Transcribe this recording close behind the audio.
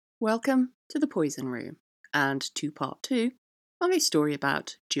Welcome to the Poison Room, and to part 2 of a story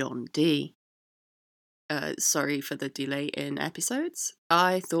about John Dee. Sorry for the delay in episodes.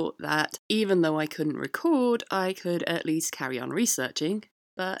 I thought that even though I couldn't record, I could at least carry on researching,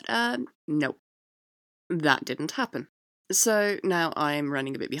 but no, that didn't happen. So now I'm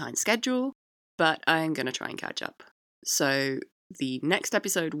running a bit behind schedule, but I'm going to try and catch up. So the next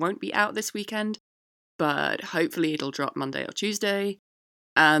episode won't be out this weekend, but hopefully it'll drop Monday or Tuesday.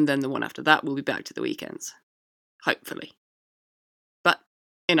 And then the one after that will be back to the weekends. Hopefully. But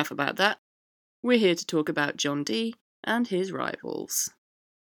enough about that. We're here to talk about John Dee and his rivals.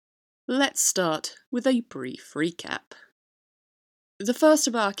 Let's start with a brief recap. The first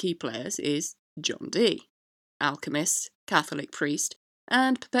of our key players is John Dee, alchemist, Catholic priest,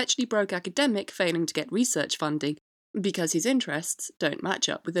 and perpetually broke academic failing to get research funding because his interests don't match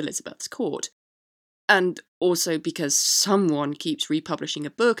up with Elizabeth's court. And also because someone keeps republishing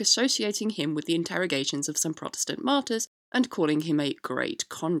a book associating him with the interrogations of some Protestant martyrs and calling him a great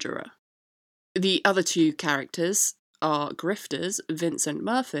conjurer. The other two characters are grifters Vincent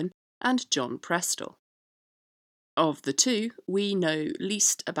Murphyn and John Prestall. Of the two, we know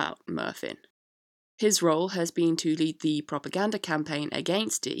least about Murphyn. His role has been to lead the propaganda campaign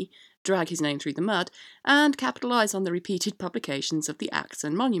against Dee, drag his name through the mud, and capitalise on the repeated publications of the Acts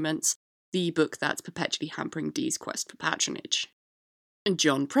and Monuments, the book that's perpetually hampering Dee's quest for patronage.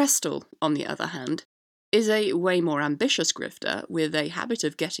 John Prestall, on the other hand, is a way more ambitious grifter with a habit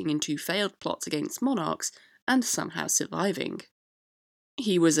of getting into failed plots against monarchs and somehow surviving.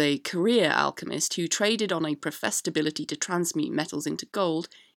 He was a career alchemist who traded on a professed ability to transmute metals into gold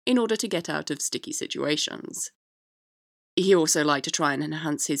in order to get out of sticky situations. He also liked to try and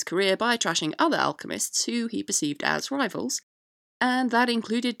enhance his career by trashing other alchemists who he perceived as rivals, and that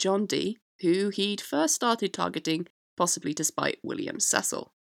included John Dee, who he'd first started targeting, possibly to spite William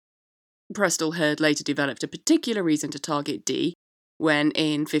Cecil. Prestall had later developed a particular reason to target Dee, when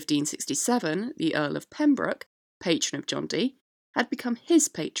in 1567 the Earl of Pembroke, patron of John Dee, had become his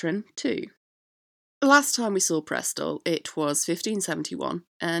patron too. Last time we saw Prestall, it was 1571,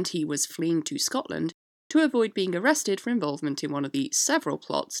 and he was fleeing to Scotland to avoid being arrested for involvement in one of the several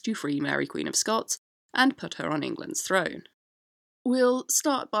plots to free Mary Queen of Scots and put her on England's throne. We'll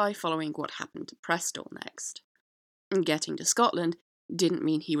start by following what happened to Prestall next. Getting to Scotland didn't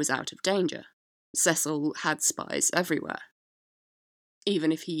mean he was out of danger. Cecil had spies everywhere.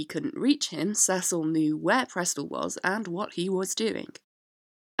 Even if he couldn't reach him, Cecil knew where Prestall was and what he was doing.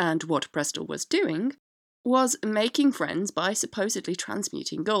 And what Prestall was doing was making friends by supposedly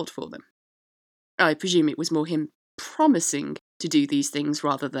transmuting gold for them. I presume it was more him promising to do these things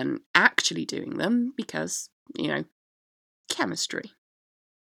rather than actually doing them, because, chemistry.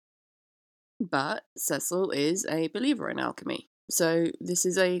 But Cecil is a believer in alchemy, so this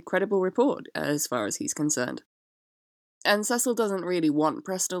is a credible report as far as he's concerned. And Cecil doesn't really want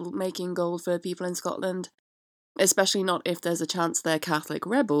Prestall making gold for people in Scotland, especially not if there's a chance they're Catholic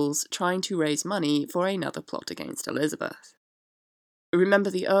rebels trying to raise money for another plot against Elizabeth. Remember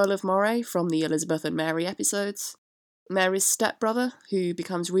the Earl of Moray from the Elizabeth and Mary episodes? Mary's stepbrother, who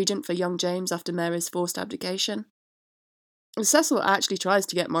becomes regent for young James after Mary's forced abdication? Cecil actually tries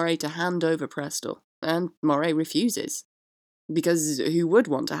to get Moray to hand over Prestall, and Moray refuses. Because who would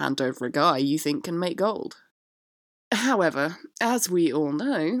want to hand over a guy you think can make gold? However, as we all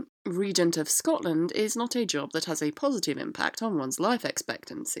know, Regent of Scotland is not a job that has a positive impact on one's life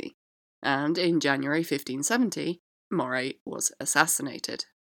expectancy, and in January 1570, Moray was assassinated.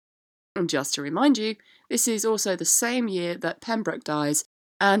 Just to remind you, this is also the same year that Pembroke dies,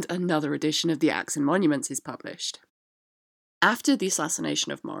 and another edition of the Acts and Monuments is published. After the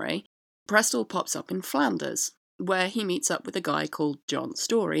assassination of Moray, Prestall pops up in Flanders, where he meets up with a guy called John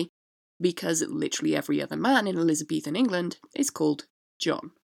Story, because literally every other man in Elizabethan England is called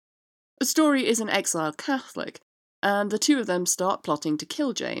John. Story is an exiled Catholic, and the two of them start plotting to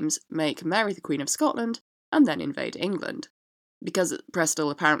kill James, make Mary the Queen of Scotland, and then invade England, because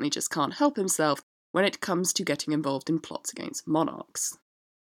Prestall apparently just can't help himself when it comes to getting involved in plots against monarchs.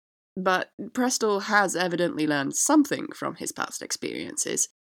 But Prestall has evidently learned something from his past experiences,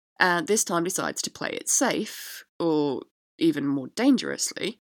 and this time decides to play it safe, or even more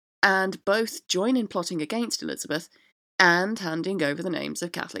dangerously, and both join in plotting against Elizabeth and handing over the names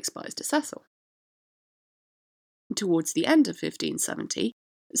of Catholic spies to Cecil. Towards the end of 1570,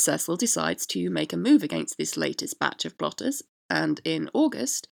 Cecil decides to make a move against this latest batch of plotters, and in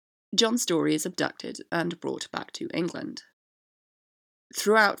August, John Story is abducted and brought back to England.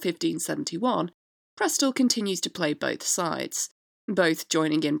 Throughout 1571, Prestall continues to play both sides, both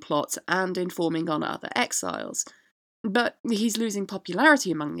joining in plots and informing on other exiles, But he's losing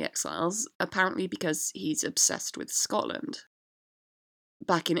popularity among the exiles, apparently because he's obsessed with Scotland.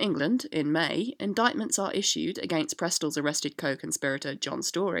 Back in England, in May, indictments are issued against Prestall's arrested co-conspirator John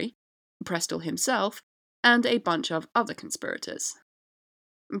Story, Prestall himself, and a bunch of other conspirators.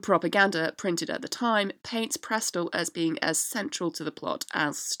 Propaganda printed at the time paints Prestall as being as central to the plot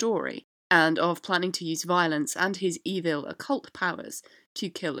as Story, and of planning to use violence and his evil occult powers to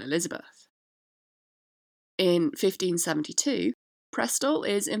kill Elizabeth. In 1572, Prestall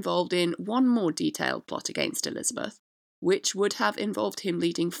is involved in one more detailed plot against Elizabeth, which would have involved him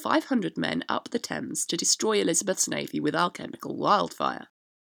leading 500 men up the Thames to destroy Elizabeth's navy with alchemical wildfire,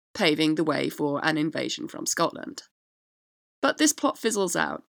 paving the way for an invasion from Scotland. But this plot fizzles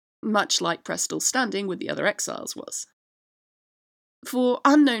out, much like Prestall's standing with the other exiles was. For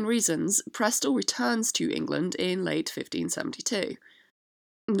unknown reasons, Prestall returns to England in late 1572.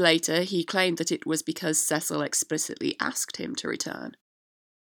 Later, he claimed that it was because Cecil explicitly asked him to return.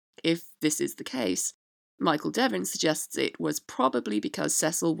 If this is the case, Michael Devon suggests it was probably because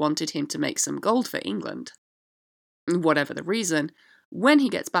Cecil wanted him to make some gold for England. Whatever the reason, when he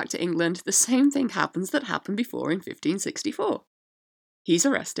gets back to England, the same thing happens that happened before in 1564. He's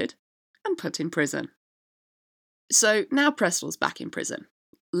arrested and put in prison. So now Prestall's back in prison.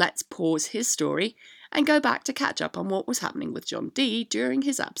 Let's pause his story and go back to catch up on what was happening with John Dee during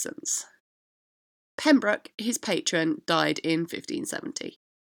his absence. Pembroke, his patron, died in 1570,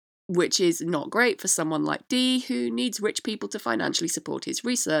 which is not great for someone like Dee, who needs rich people to financially support his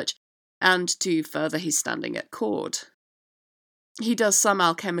research and to further his standing at court. He does some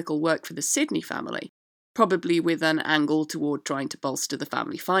alchemical work for the Sidney family, probably with an angle toward trying to bolster the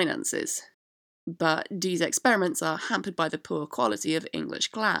family finances. But Dee's experiments are hampered by the poor quality of English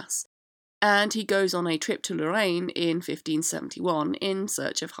glass, and he goes on a trip to Lorraine in 1571 in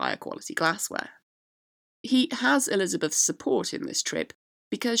search of higher quality glassware. He has Elizabeth's support in this trip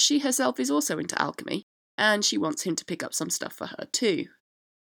because she herself is also into alchemy, and she wants him to pick up some stuff for her too.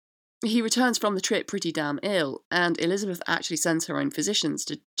 He returns from the trip pretty damn ill, and Elizabeth actually sends her own physicians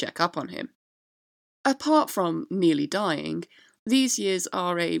to check up on him. Apart from nearly dying, these years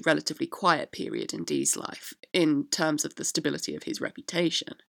are a relatively quiet period in Dee's life, in terms of the stability of his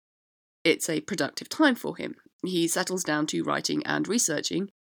reputation. It's a productive time for him. He settles down to writing and researching,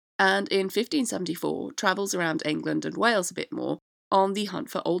 and in 1574 travels around England and Wales a bit more on the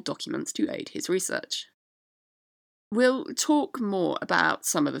hunt for old documents to aid his research. We'll talk more about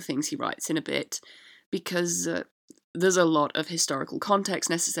some of the things he writes in a bit, because there's a lot of historical context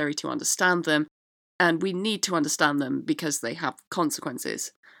necessary to understand them, and we need to understand them because they have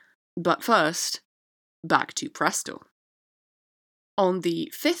consequences. But first, back to Prestall. On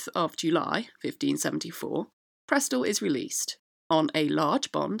the 5th of July, 1574, Prestall is released, on a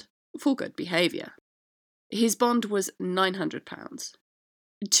large bond, for good behaviour. His bond was £900.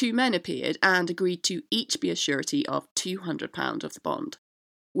 2 men appeared and agreed to each be a surety of £200 of the bond,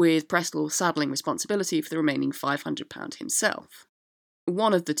 with Prestall saddling responsibility for the remaining £500 himself.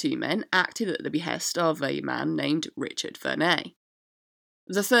 One of the 2 men acted at the behest of a man named Richard Verney.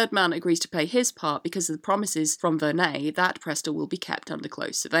 The third man agrees to pay his part because of the promises from Verney that Prestall will be kept under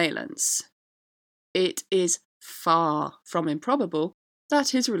close surveillance. It is far from improbable that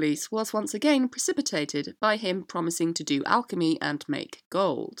his release was once again precipitated by him promising to do alchemy and make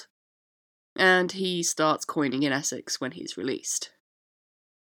gold. And he starts coining in Essex when he's released.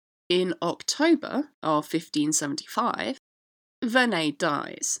 In October of 1575, Verney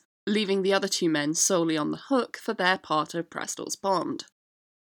dies, leaving the other 2 men solely on the hook for their part of Prestall's bond.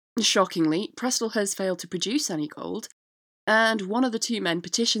 Shockingly, Prestall has failed to produce any gold, and one of the 2 men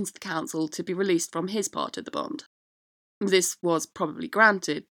petitions the council to be released from his part of the bond. This was probably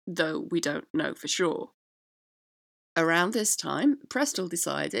granted, though we don't know for sure. Around this time, Prestall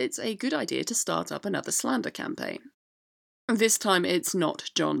decides it's a good idea to start up another slander campaign. This time it's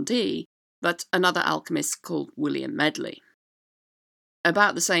not John Dee, but another alchemist called William Medley.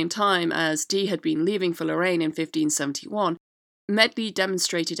 About the same time as Dee had been leaving for Lorraine in 1571, Medley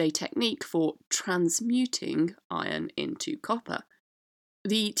demonstrated a technique for transmuting iron into copper.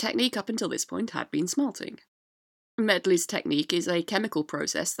 The technique up until this point had been smelting. Medley's technique is a chemical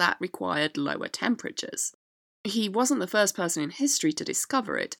process that required lower temperatures. He wasn't the first person in history to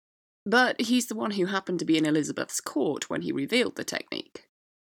discover it, but he's the one who happened to be in Elizabeth's court when he revealed the technique.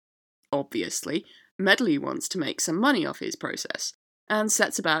 Obviously, Medley wants to make some money off his process, and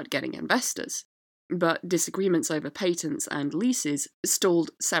sets about getting investors, but disagreements over patents and leases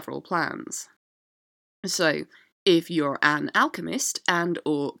stalled several plans. So, if you're an alchemist and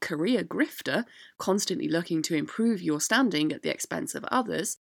or career grifter, constantly looking to improve your standing at the expense of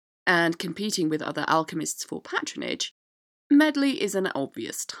others, and competing with other alchemists for patronage, Medley is an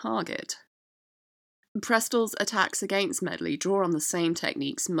obvious target. Prestall's attacks against Medley draw on the same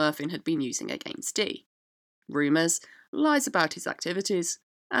techniques Murphyn had been using against Dee: rumours, lies about his activities,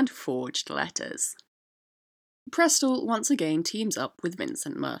 and forged letters. Prestall once again teams up with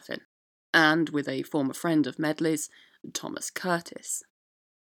Vincent Murphyn, and with a former friend of Medley's, Thomas Curtis.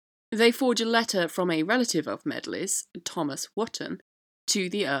 They forge a letter from a relative of Medley's, Thomas Wotton, to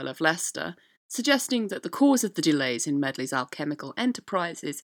the Earl of Leicester, suggesting that the cause of the delays in Medley's alchemical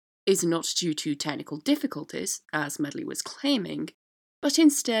enterprises is not due to technical difficulties, as Medley was claiming, but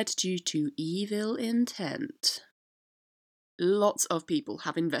instead due to evil intent. Lots of people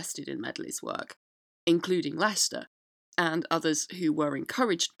have invested in Medley's work, including Leicester, and others who were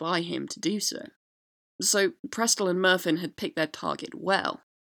encouraged by him to do so. So Prestall and Murphyn had picked their target well,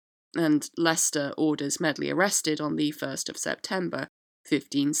 and Leicester orders Medley arrested on the 1st of September,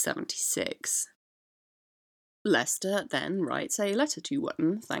 1576. Leicester then writes a letter to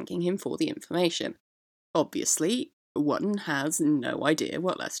Wotton thanking him for the information. Obviously, Wotton has no idea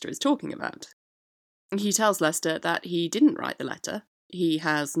what Leicester is talking about. He tells Leicester that he didn't write the letter, he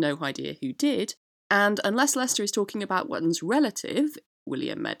has no idea who did, and unless Leicester is talking about Wotton's relative,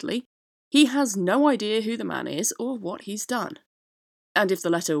 William Medley, he has no idea who the man is or what he's done. And if the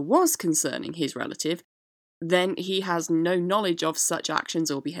letter was concerning his relative, then he has no knowledge of such actions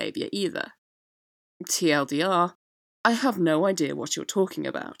or behaviour either. TLDR, I have no idea what you're talking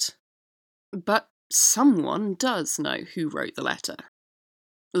about. But someone does know who wrote the letter.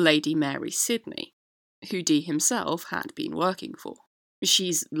 Lady Mary Sidney, who Dee himself had been working for.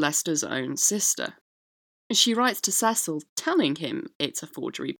 She's Leicester's own sister. She writes to Cecil telling him it's a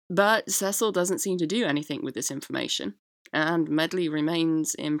forgery, but Cecil doesn't seem to do anything with this information, and Medley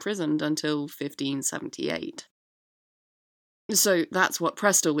remains imprisoned until 1578. So that's what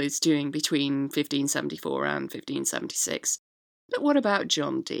Prestall is doing between 1574 and 1576. But what about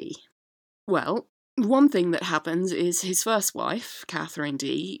John Dee? Well, one thing that happens is his first wife, Catherine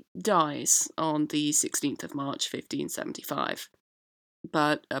Dee, dies on the 16th of March 1575.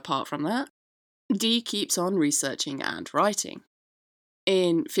 But apart from that, Dee keeps on researching and writing.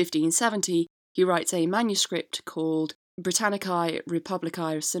 In 1570, he writes a manuscript called Britannicae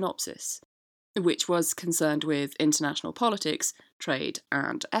Republicae Synopsis, which was concerned with international politics, trade,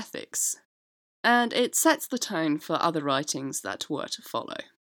 and ethics. And it sets the tone for other writings that were to follow.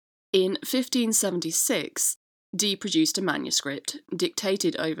 In 1576, Dee produced a manuscript,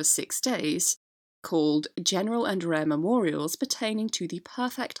 dictated over 6 days, called General and Rare Memorials Pertaining to the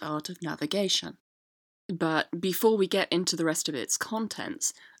Perfect Art of Navigation. But before we get into the rest of its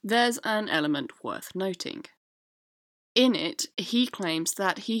contents, there's an element worth noting. In it, he claims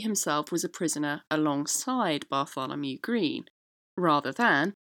that he himself was a prisoner alongside Bartholomew Green, rather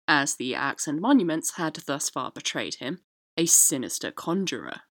than, as the Acts and Monuments had thus far portrayed him, a sinister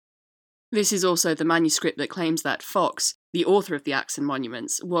conjurer. This is also the manuscript that claims that Fox, the author of the Acts and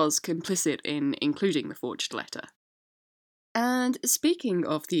Monuments, was complicit in including the forged letter. And speaking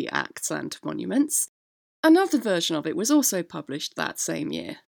of the Acts and Monuments, another version of it was also published that same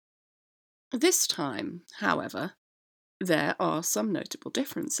year. This time, however, there are some notable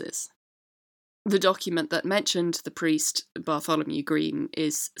differences. The document that mentioned the priest Bartholomew Green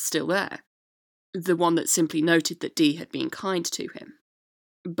is still there, the one that simply noted that Dee had been kind to him.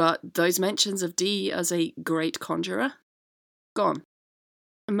 But those mentions of Dee as a great conjurer? Gone.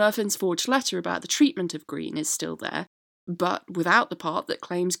 Murphyn's forged letter about the treatment of Green is still there, but without the part that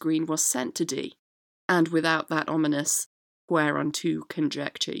claims Green was sent to Dee, and without that ominous whereunto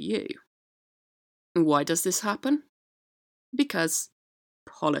conjecture you. Why does this happen? Because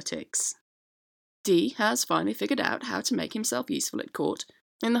politics. Dee has finally figured out how to make himself useful at court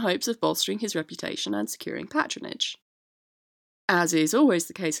in the hopes of bolstering his reputation and securing patronage. As is always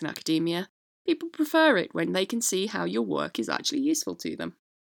the case in academia, people prefer it when they can see how your work is actually useful to them.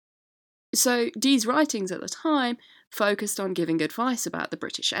 So Dee's writings at the time focused on giving advice about the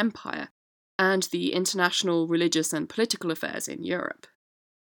British Empire and the international religious and political affairs in Europe.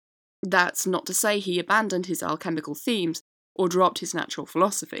 That's not to say he abandoned his alchemical themes or dropped his natural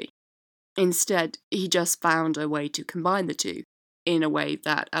philosophy. Instead, he just found a way to combine the two, in a way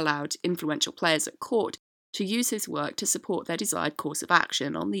that allowed influential players at court to use his work to support their desired course of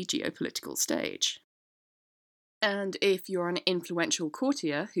action on the geopolitical stage. And if you're an influential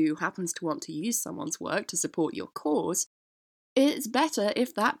courtier who happens to want to use someone's work to support your cause, it's better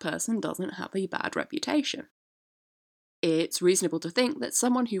if that person doesn't have a bad reputation. It's reasonable to think that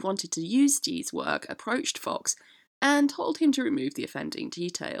someone who wanted to use Dee's work approached Fox and told him to remove the offending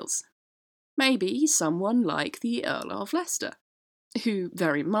details. Maybe someone like the Earl of Leicester. who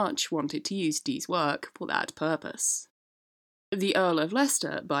very much wanted to use Dee's work for that purpose. The Earl of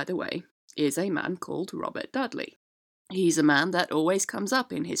Leicester, by the way, is a man called Robert Dudley. He's a man that always comes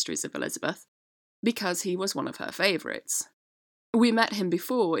up in Histories of Elizabeth, because he was one of her favourites. We met him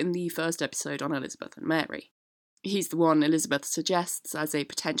before in the first episode on Elizabeth and Mary. He's the one Elizabeth suggests as a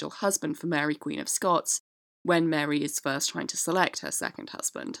potential husband for Mary, Queen of Scots, when Mary is first trying to select her second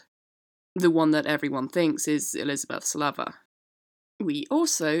husband. The one that everyone thinks is Elizabeth's lover. We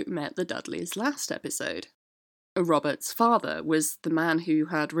also met the Dudleys last episode. Robert's father was the man who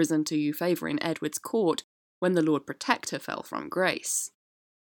had risen to favour in Edward's court when the Lord Protector fell from grace.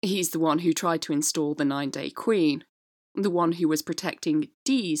 He's the one who tried to install the 9-day Queen, the one who was protecting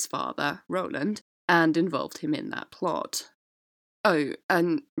Dee's father, Roland, and involved him in that plot. Oh,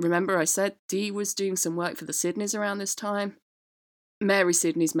 and remember I said Dee was doing some work for the Sidneys around this time? Mary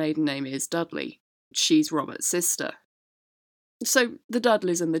Sidney's maiden name is Dudley. She's Robert's sister. So the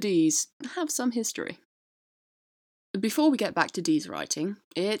Dudleys and the Dees have some history. Before we get back to Dee's writing,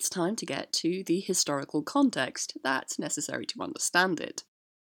 it's time to get to the historical context that's necessary to understand it.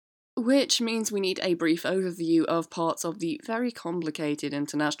 Which means we need a brief overview of parts of the very complicated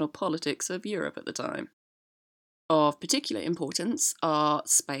international politics of Europe at the time. Of particular importance are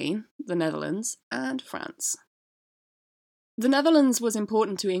Spain, the Netherlands, and France. The Netherlands was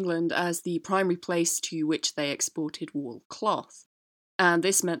important to England as the primary place to which they exported wool cloth, and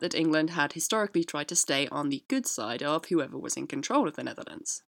this meant that England had historically tried to stay on the good side of whoever was in control of the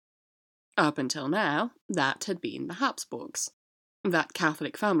Netherlands. Up until now, that had been the Habsburgs, that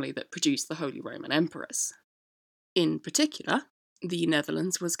Catholic family that produced the Holy Roman Emperors. In particular, the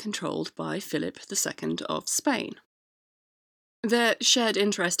Netherlands was controlled by Philip II of Spain. Their shared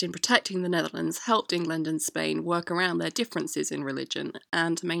interest in protecting the Netherlands helped England and Spain work around their differences in religion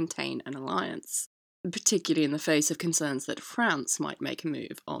and maintain an alliance, particularly in the face of concerns that France might make a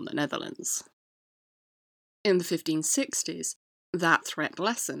move on the Netherlands. In the 1560s, that threat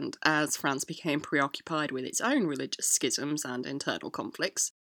lessened as France became preoccupied with its own religious schisms and internal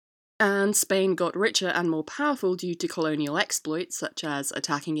conflicts, and Spain got richer and more powerful due to colonial exploits such as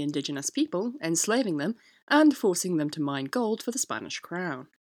attacking indigenous people, enslaving them, and forcing them to mine gold for the Spanish crown.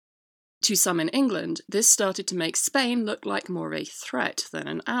 To some in England, this started to make Spain look like more of a threat than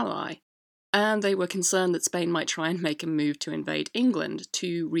an ally, and they were concerned that Spain might try and make a move to invade England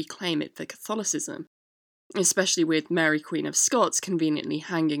to reclaim it for Catholicism, especially with Mary Queen of Scots conveniently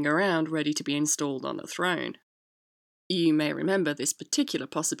hanging around ready to be installed on the throne. You may remember this particular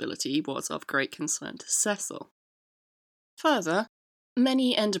possibility was of great concern to Cecil. Further,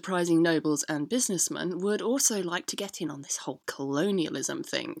 many enterprising nobles and businessmen would also like to get in on this whole colonialism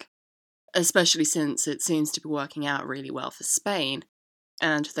thing, especially since it seems to be working out really well for Spain,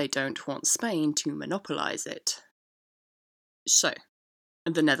 and they don't want Spain to monopolise it. So,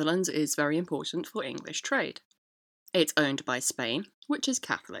 the Netherlands is very important for English trade. It's owned by Spain, which is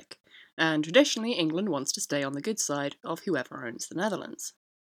Catholic, and traditionally England wants to stay on the good side of whoever owns the Netherlands.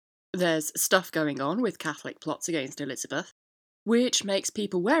 There's stuff going on with Catholic plots against Elizabeth, which makes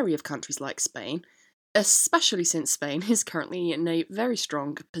people wary of countries like Spain, especially since Spain is currently in a very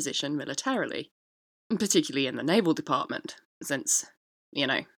strong position militarily, particularly in the naval department, since,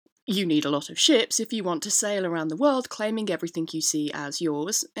 you need a lot of ships if you want to sail around the world claiming everything you see as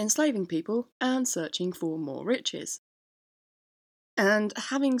yours, enslaving people, and searching for more riches. And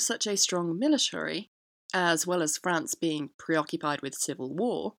having such a strong military, as well as France being preoccupied with civil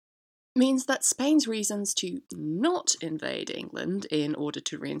war, means that Spain's reasons to not invade England in order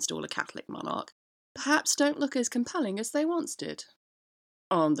to reinstall a Catholic monarch perhaps don't look as compelling as they once did.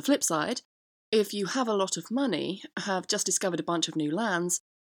 On the flip side, if you have a lot of money, have just discovered a bunch of new lands,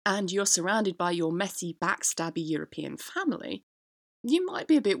 and you're surrounded by your messy, backstabby European family, you might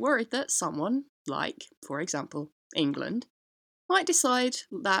be a bit worried that someone, like, for example, England, might decide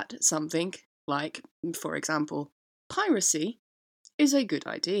that something, like, for example, piracy, is a good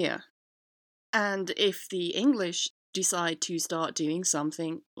idea. And if the English decide to start doing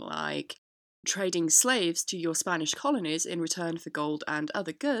something like trading slaves to your Spanish colonies in return for gold and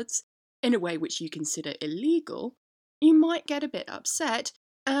other goods, in a way which you consider illegal, you might get a bit upset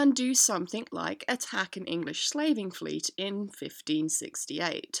and do something like attack an English slaving fleet in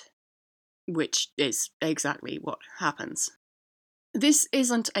 1568. Which is exactly what happens. This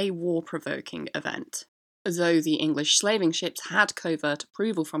isn't a war-provoking event. Though the English slaving ships had covert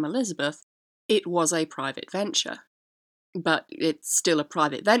approval from Elizabeth, it was a private venture. But it's still a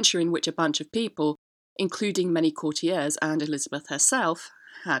private venture in which a bunch of people, including many courtiers and Elizabeth herself,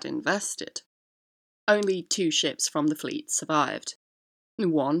 had invested. Only 2 ships from the fleet survived.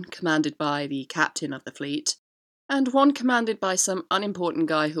 One, commanded by the captain of the fleet, and one commanded by some unimportant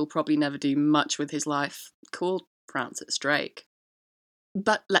guy who'll probably never do much with his life, called Francis Drake.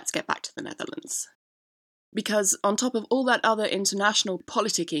 But let's get back to the Netherlands. Because on top of all that other international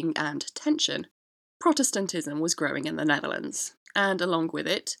politicking and tension, Protestantism was growing in the Netherlands, and along with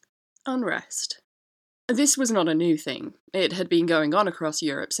it, unrest. This was not a new thing. It had been going on across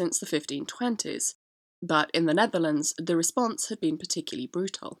Europe since the 1520s, but in the Netherlands, the response had been particularly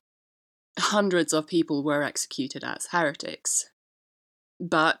brutal. Hundreds of people were executed as heretics.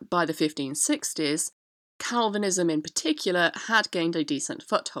 But by the 1560s, Calvinism in particular had gained a decent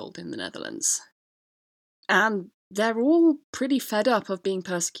foothold in the Netherlands. And they're all pretty fed up of being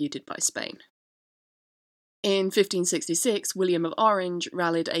persecuted by Spain. In 1566, William of Orange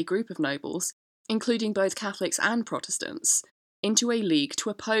rallied a group of nobles, including both Catholics and Protestants, into a league to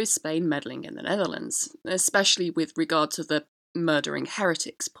oppose Spain meddling in the Netherlands, especially with regard to the murdering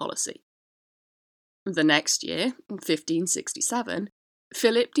heretics policy. The next year, 1567,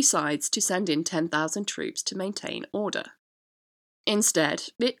 Philip decides to send in 10,000 troops to maintain order. Instead,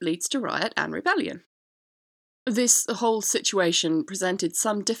 it leads to riot and rebellion. This whole situation presented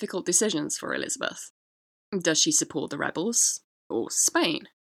some difficult decisions for Elizabeth. Does she support the rebels, or Spain?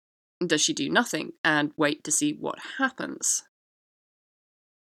 Does she do nothing and wait to see what happens?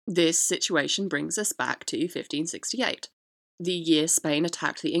 This situation brings us back to 1568, the year Spain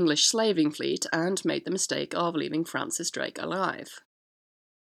attacked the English slaving fleet and made the mistake of leaving Francis Drake alive.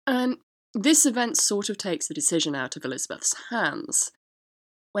 And this event sort of takes the decision out of Elizabeth's hands,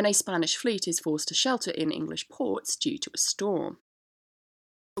 when a Spanish fleet is forced to shelter in English ports due to a storm.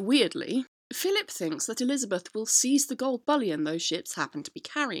 Weirdly, Philip thinks that Elizabeth will seize the gold bullion those ships happen to be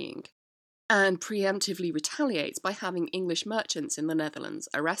carrying, and preemptively retaliates by having English merchants in the Netherlands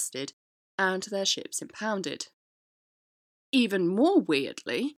arrested and their ships impounded. Even more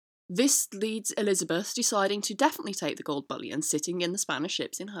weirdly, this leads Elizabeth deciding to definitely take the gold bullion sitting in the Spanish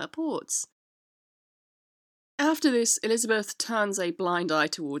ships in her ports. After this, Elizabeth turns a blind eye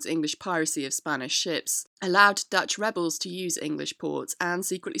towards English piracy of Spanish ships, allowed Dutch rebels to use English ports, and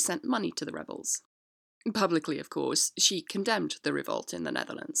secretly sent money to the rebels. Publicly, of course, she condemned the revolt in the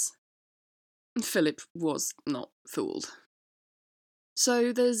Netherlands. Philip was not fooled.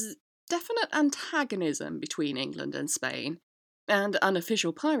 So there's definite antagonism between England and Spain, and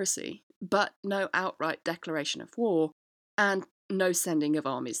unofficial piracy, but no outright declaration of war, and no sending of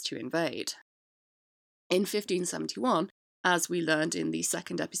armies to invade. In 1571, as we learned in the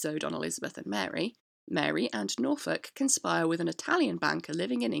second episode on Elizabeth and Mary, Mary and Norfolk conspire with an Italian banker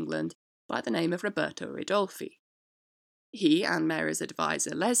living in England by the name of Roberto Ridolfi. He and Mary's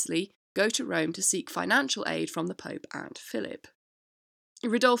advisor Leslie go to Rome to seek financial aid from the Pope and Philip.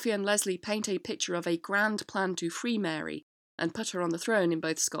 Ridolfi and Leslie paint a picture of a grand plan to free Mary and put her on the throne in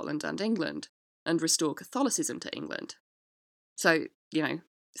both Scotland and England, and restore Catholicism to England. So,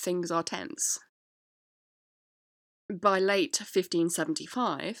 things are tense. By late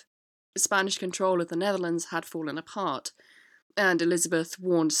 1575, Spanish control of the Netherlands had fallen apart, and Elizabeth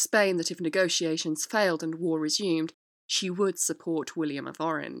warned Spain that if negotiations failed and war resumed, she would support William of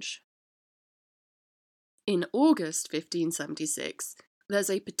Orange. In August 1576, there's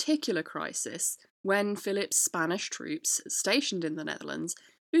a particular crisis when Philip's Spanish troops, stationed in the Netherlands,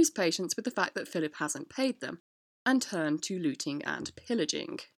 lose patience with the fact that Philip hasn't paid them, and turn to looting and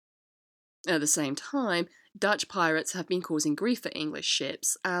pillaging. At the same time, Dutch pirates have been causing grief for English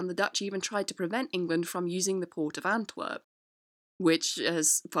ships, and the Dutch even tried to prevent England from using the port of Antwerp, which,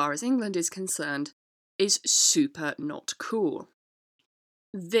 as far as England is concerned, is super not cool.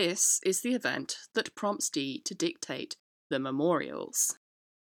 This is the event that prompts Dee to dictate the memorials.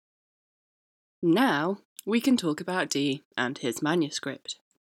 Now, we can talk about Dee and his manuscript.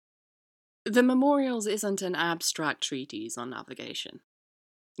 The Memorials isn't an abstract treatise on navigation.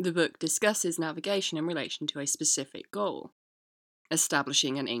 The book discusses navigation in relation to a specific goal,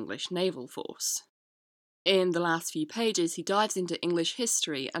 establishing an English naval force. In the last few pages, he dives into English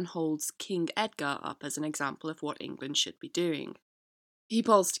history and holds King Edgar up as an example of what England should be doing. He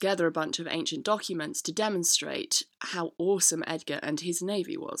pulls together a bunch of ancient documents to demonstrate how awesome Edgar and his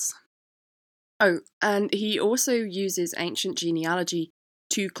navy was. Oh, and he also uses ancient genealogy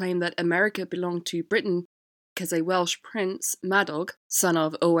to claim that America belonged to Britain because a Welsh prince, Madog, son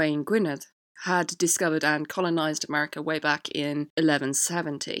of Owain Gwynedd, had discovered and colonised America way back in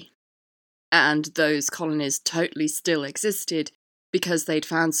 1170. And those colonies totally still existed because they'd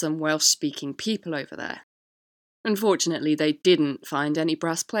found some Welsh-speaking people over there. Unfortunately, they didn't find any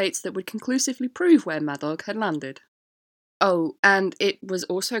brass plates that would conclusively prove where Madog had landed. Oh, and it was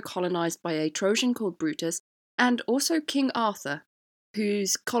also colonised by a Trojan called Brutus, and also King Arthur,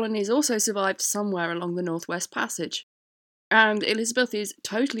 whose colonies also survived somewhere along the Northwest Passage. And Elizabeth is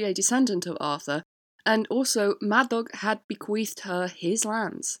totally a descendant of Arthur, and also Madog had bequeathed her his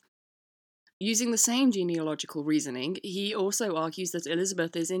lands. Using the same genealogical reasoning, he also argues that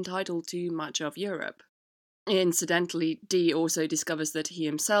Elizabeth is entitled to much of Europe. Incidentally, Dee also discovers that he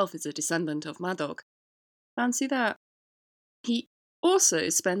himself is a descendant of Madog. Fancy that. He also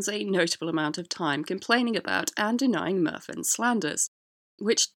spends a notable amount of time complaining about and denying Murphyn's slanders,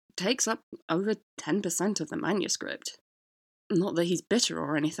 which takes up over 10% of the manuscript. Not that he's bitter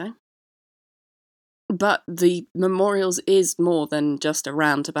or anything. But the Memorials is more than just a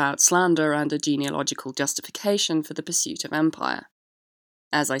rant about slander and a genealogical justification for the pursuit of empire.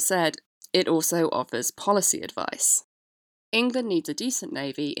 As I said, it also offers policy advice. England needs a decent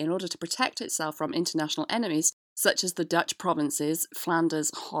navy in order to protect itself from international enemies such as the Dutch provinces,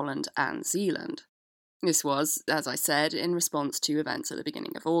 Flanders, Holland, and Zeeland. This was, as I said, in response to events at the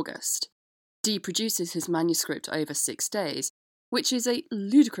beginning of August. Dee produces his manuscript over 6 days, which is a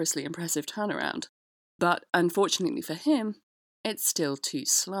ludicrously impressive turnaround. But unfortunately for him, it's still too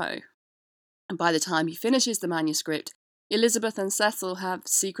slow. And by the time he finishes the manuscript, Elizabeth and Cecil have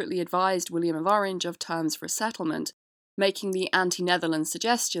secretly advised William of Orange of terms for a settlement, making the anti-Netherlands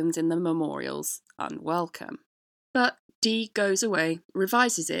suggestions in the Memorials unwelcome. But Dee goes away,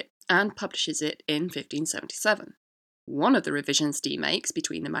 revises it, and publishes it in 1577. One of the revisions Dee makes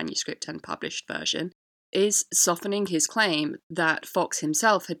between the manuscript and published version is softening his claim that Fox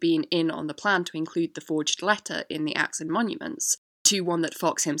himself had been in on the plan to include the forged letter in the Acts and Monuments, to one that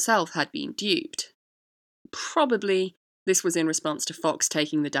Fox himself had been duped. Probably this was in response to Fox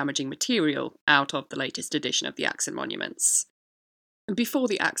taking the damaging material out of the latest edition of the Acts and Monuments. Before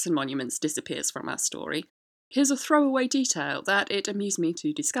the Acts and Monuments disappears from our story, here's a throwaway detail that it amused me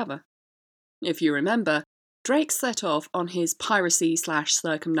to discover. If you remember, Drake set off on his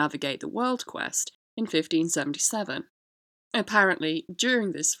piracy/circumnavigate the world quest in 1577. Apparently,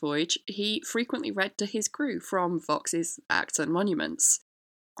 during this voyage, he frequently read to his crew from Fox's Acts and Monuments.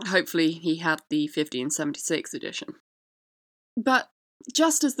 Hopefully, he had the 1576 edition. But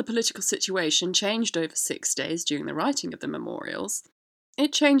just as the political situation changed over 6 days during the writing of the Memorials,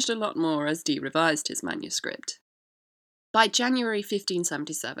 it changed a lot more as Dee revised his manuscript. By January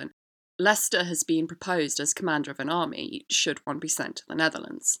 1577, Leicester has been proposed as commander of an army, should one be sent to the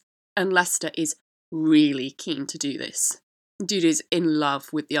Netherlands. And Leicester is really keen to do this. Dude is in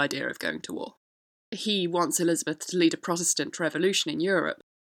love with the idea of going to war. He wants Elizabeth to lead a Protestant revolution in Europe,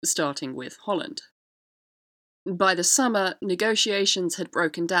 starting with Holland. By the summer, negotiations had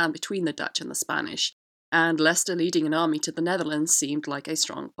broken down between the Dutch and the Spanish, and Leicester leading an army to the Netherlands seemed like a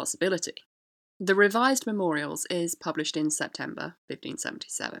strong possibility. The revised Memorials is published in September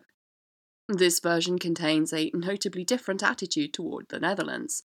 1577. This version contains a notably different attitude toward the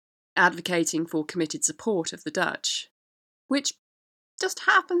Netherlands, advocating for committed support of the Dutch, which just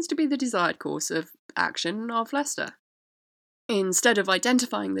happens to be the desired course of action of Leicester. Instead of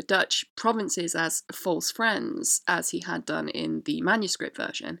identifying the Dutch provinces as false friends, as he had done in the manuscript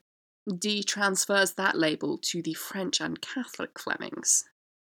version, Dee transfers that label to the French and Catholic Flemings.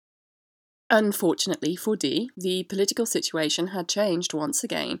 Unfortunately for Dee, the political situation had changed once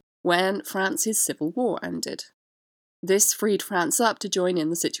again when France's civil war ended. This freed France up to join in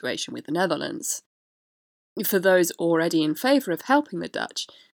the situation with the Netherlands. For those already in favour of helping the Dutch,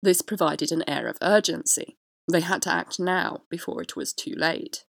 this provided an air of urgency. They had to act now, before it was too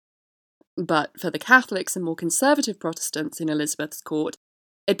late. But for the Catholics and more conservative Protestants in Elizabeth's court,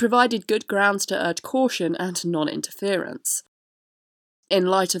 it provided good grounds to urge caution and non-interference. In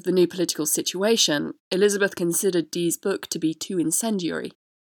light of the new political situation, Elizabeth considered Dee's book to be too incendiary,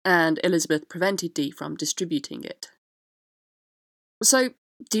 and Elizabeth prevented Dee from distributing it. So,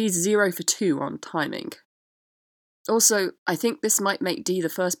 Dee's 0 for 2 on timing. Also, I think this might make Dee the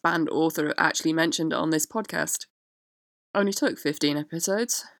first banned author actually mentioned on this podcast. Only took 15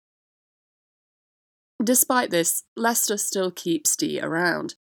 episodes. Despite this, Leicester still keeps Dee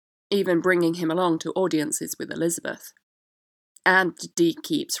around, even bringing him along to audiences with Elizabeth. And Dee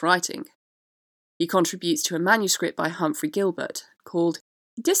keeps writing. He contributes to a manuscript by Humphrey Gilbert, called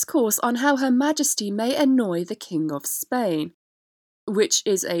Discourse on How Her Majesty May Annoy the King of Spain, which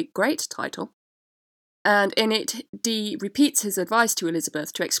is a great title. And in it, Dee repeats his advice to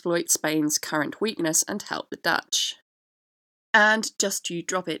Elizabeth to exploit Spain's current weakness and help the Dutch. And just to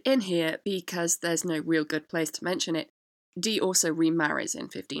drop it in here, because there's no real good place to mention it, Dee also remarries in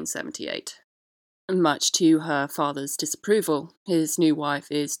 1578. Much to her father's disapproval, his new wife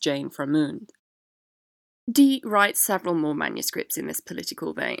is Jane Framund. Dee writes several more manuscripts in this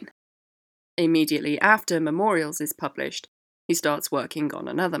political vein. Immediately after Memorials is published, he starts working on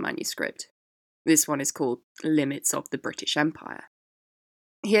another manuscript. This one is called Limits of the British Empire.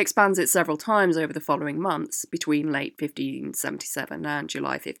 He expands it several times over the following months, between late 1577 and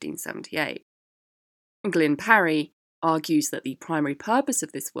July 1578. Glyn Parry argues that the primary purpose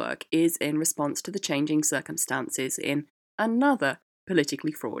of this work is in response to the changing circumstances in another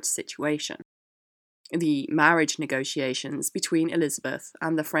politically fraught situation: the marriage negotiations between Elizabeth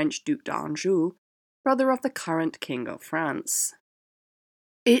and the French Duc d'Anjou, brother of the current King of France.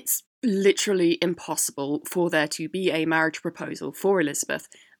 It's literally impossible for there to be a marriage proposal for Elizabeth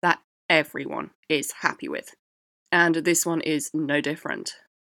that everyone is happy with, and this one is no different.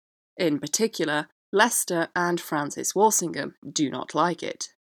 In particular, Leicester and Francis Walsingham do not like it.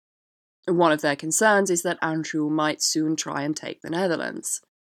 One of their concerns is that Anjou might soon try and take the Netherlands.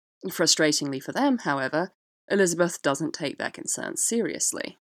 Frustratingly for them, however, Elizabeth doesn't take their concerns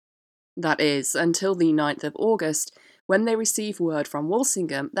seriously. That is, until the 9th of August, when they receive word from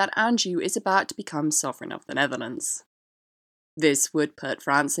Walsingham that Anjou is about to become sovereign of the Netherlands. This would put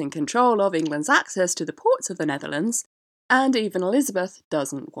France in control of England's access to the ports of the Netherlands, and even Elizabeth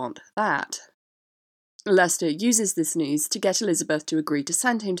doesn't want that. Leicester uses this news to get Elizabeth to agree to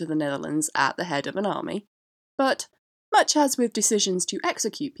send him to the Netherlands at the head of an army, but, much as with decisions to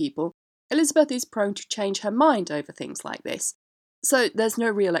execute people, Elizabeth is prone to change her mind over things like this, so there's no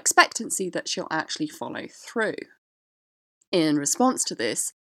real expectancy that she'll actually follow through. In response to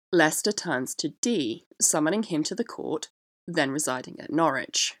this, Leicester turns to Dee, summoning him to the court, then residing at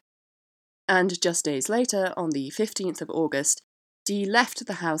Norwich. And just days later, on the 15th of August, Dee left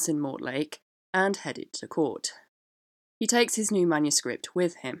the house in Mortlake and headed to court. He takes his new manuscript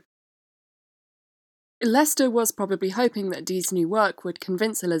with him. Leicester was probably hoping that Dee's new work would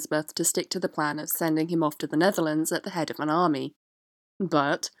convince Elizabeth to stick to the plan of sending him off to the Netherlands at the head of an army.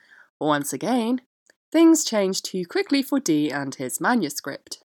 But, once again, things change too quickly for Dee and his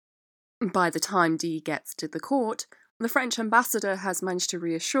manuscript. By the time Dee gets to the court, the French ambassador has managed to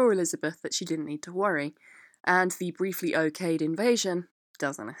reassure Elizabeth that she didn't need to worry, and the briefly okayed invasion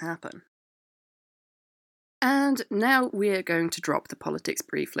doesn't happen. And now we're going to drop the politics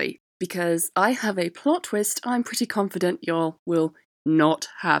briefly, because I have a plot twist I'm pretty confident y'all will not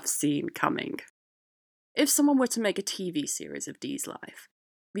have seen coming. If someone were to make a TV series of Dee's life,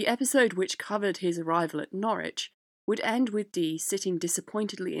 the episode which covered his arrival at Norwich would end with Dee sitting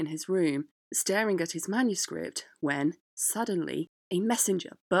disappointedly in his room, staring at his manuscript, when, suddenly, a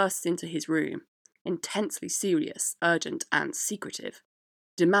messenger bursts into his room, intensely serious, urgent, and secretive,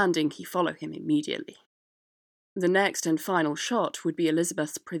 demanding he follow him immediately. The next and final shot would be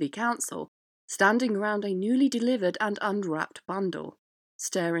Elizabeth's Privy Council, standing around a newly delivered and unwrapped bundle,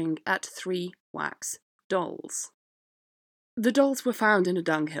 staring at 3 wax dolls. The dolls were found in a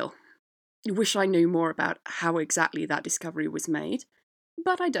dunghill. I wish I knew more about how exactly that discovery was made,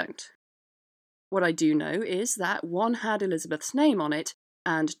 but I don't. What I do know is that 1 had Elizabeth's name on it,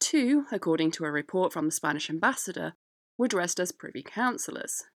 and 2, according to a report from the Spanish ambassador, were dressed as Privy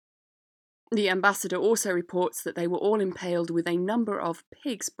Councillors. The ambassador also reports that they were all impaled with a number of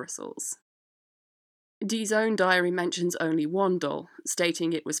pig's bristles. Dee's own diary mentions only 1 doll,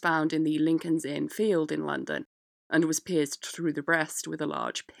 stating it was found in the Lincoln's Inn field in London, and was pierced through the breast with a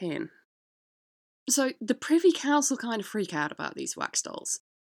large pin. So the Privy Council kind of freak out about these wax dolls,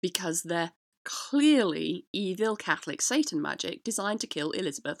 because they're clearly evil Catholic Satan magic designed to kill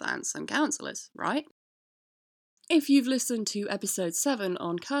Elizabeth and some councillors, right? If you've listened to episode 7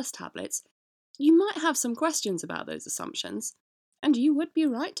 on curse tablets, you might have some questions about those assumptions, and you would be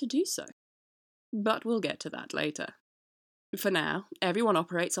right to do so. But we'll get to that later. For now, everyone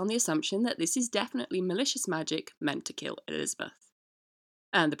operates on the assumption that this is definitely malicious magic meant to kill Elizabeth.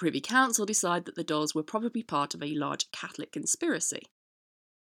 And the Privy Council decide that the dolls were probably part of a large Catholic conspiracy.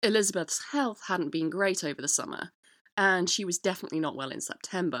 Elizabeth's health hadn't been great over the summer, and she was definitely not well in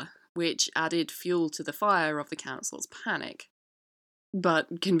September, which added fuel to the fire of the council's panic.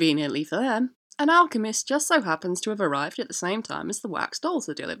 But conveniently for them, an alchemist just so happens to have arrived at the same time as the wax dolls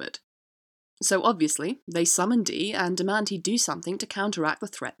are delivered. So obviously, they summon Dee and demand he do something to counteract the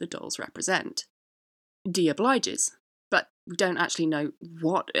threat the dolls represent. Dee obliges, but we don't actually know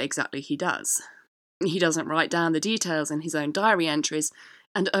what exactly he does. He doesn't write down the details in his own diary entries,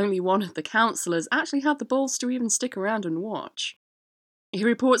 and only 1 of the councillors actually had the balls to even stick around and watch. He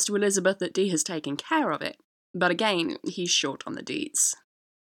reports to Elizabeth that Dee has taken care of it, but again, he's short on the deeds.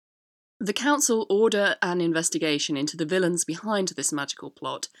 The council order an investigation into the villains behind this magical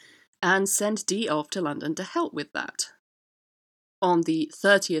plot, and send Dee off to London to help with that. On the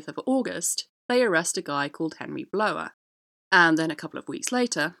 30th of August, they arrest a guy called Henry Blower, and then a couple of weeks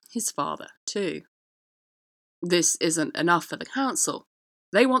later, his father too. This isn't enough for the council.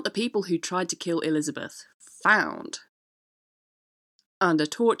 They want the people who tried to kill Elizabeth found. Under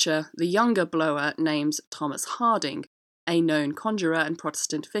torture, the younger blower names Thomas Harding, a known conjurer and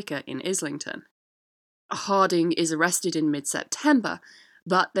Protestant vicar in Islington. Harding is arrested in mid-September,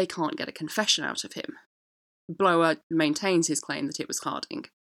 but they can't get a confession out of him. Blower maintains his claim that it was Harding,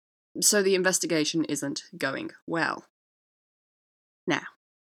 so the investigation isn't going well. Now,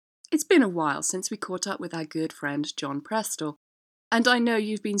 it's been a while since we caught up with our good friend John Prestall, and I know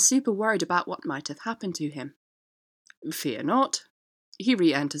you've been super worried about what might have happened to him. Fear not, he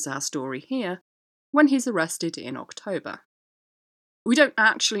re-enters our story here when he's arrested in October. We don't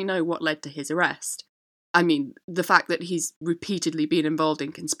actually know what led to his arrest. I mean, the fact that he's repeatedly been involved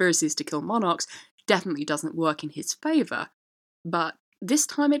in conspiracies to kill monarchs definitely doesn't work in his favour, but this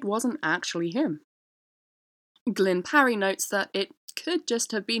time it wasn't actually him. Glyn Parry notes that it could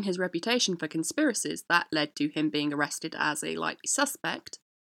just have been his reputation for conspiracies that led to him being arrested as a likely suspect,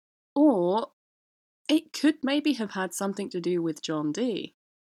 or it could maybe have had something to do with John Dee.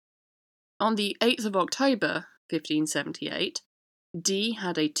 On the 8th of October, 1578, Dee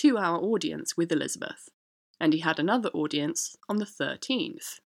had a 2-hour audience with Elizabeth, and he had another audience on the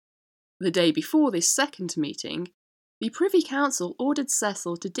 13th. The day before this second meeting, the Privy Council ordered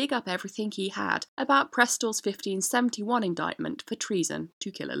Cecil to dig up everything he had about Prestall's 1571 indictment for treason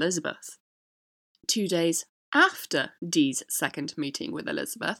to kill Elizabeth. 2 days after Dee's second meeting with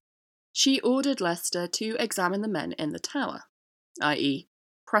Elizabeth, she ordered Leicester to examine the men in the tower, i.e.,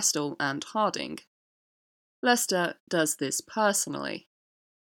 Prestall and Harding. Leicester does this personally.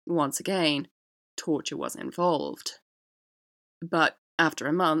 Once again, torture was involved. But after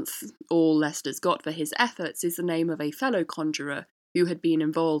a month, all Leicester's got for his efforts is the name of a fellow conjurer who had been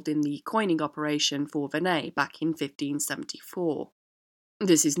involved in the coining operation for Venet back in 1574.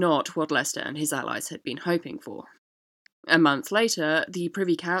 This is not what Leicester and his allies had been hoping for. A month later, the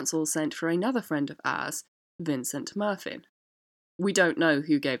Privy Council sent for another friend of ours, Vincent Murphyn. We don't know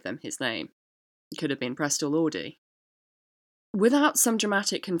who gave them his name. It could have been Prestall or Dee. Without some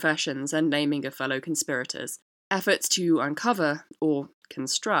dramatic confessions and naming of fellow conspirators, efforts to uncover, or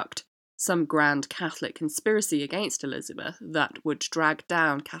construct, some grand Catholic conspiracy against Elizabeth that would drag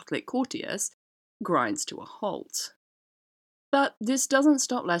down Catholic courtiers grinds to a halt. But this doesn't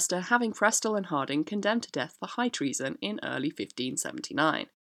stop Leicester having Prestall and Harding condemned to death for high treason in early 1579.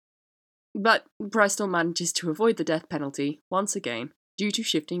 But Prestall manages to avoid the death penalty once again due to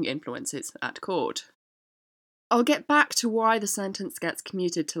shifting influences at court. I'll get back to why the sentence gets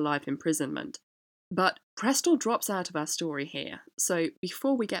commuted to life imprisonment, but Prestall drops out of our story here, so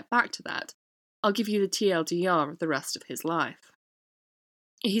before we get back to that, I'll give you the TLDR of the rest of his life.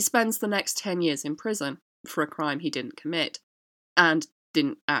 He spends the next 10 years in prison for a crime he didn't commit, and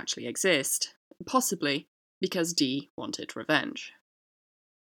didn't actually exist, possibly because Dee wanted revenge.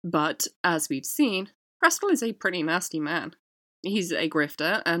 But, as we've seen, Prestall is a pretty nasty man. He's a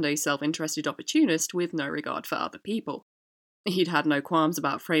grifter and a self-interested opportunist with no regard for other people. He'd had no qualms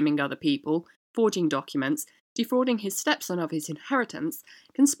about framing other people, forging documents, defrauding his stepson of his inheritance,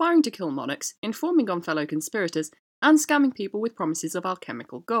 conspiring to kill monarchs, informing on fellow conspirators, and scamming people with promises of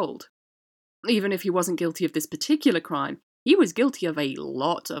alchemical gold. Even if he wasn't guilty of this particular crime, he was guilty of a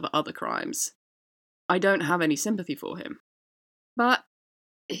lot of other crimes. I don't have any sympathy for him. But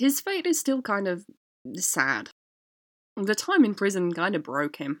his fate is still kind of sad. The time in prison kind of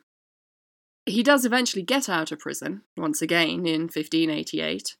broke him. He does eventually get out of prison, once again in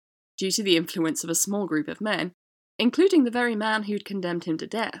 1588, due to the influence of a small group of men, including the very man who'd condemned him to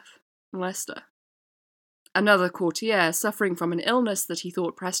death, Leicester. Another courtier, suffering from an illness that he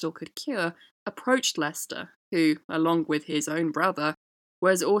thought Prestall could cure, approached Leicester, who, along with his own brother,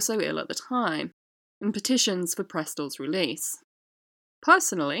 was also ill at the time, and petitions for Prestall's release.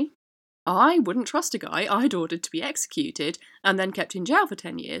 Personally, I wouldn't trust a guy I'd ordered to be executed and then kept in jail for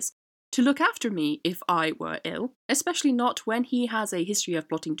 10 years to look after me if I were ill, especially not when he has a history of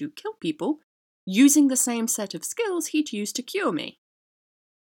plotting to kill people, using the same set of skills he'd used to cure me.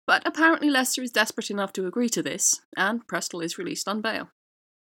 But apparently Leicester is desperate enough to agree to this, and Prestall is released on bail.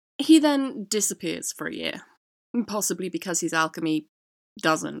 He then disappears for a year, possibly because his alchemy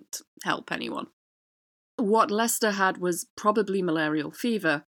doesn't help anyone. What Leicester had was probably malarial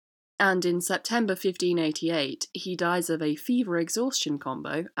fever, and in September 1588 he dies of a fever-exhaustion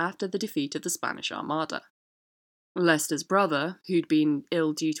combo after the defeat of the Spanish Armada. Leicester's brother, who'd been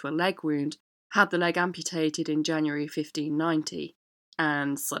ill due to a leg wound, had the leg amputated in January 1590,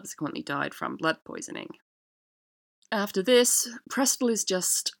 and subsequently died from blood poisoning. After this, Prestall is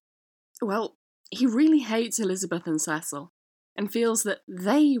just, well, he really hates Elizabeth and Cecil, and feels that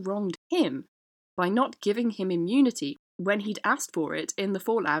they wronged him by not giving him immunity when he'd asked for it in the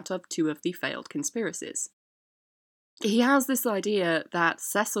fallout of 2 of the failed conspiracies. He has this idea that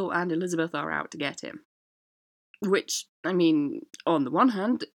Cecil and Elizabeth are out to get him. Which, I mean, on the one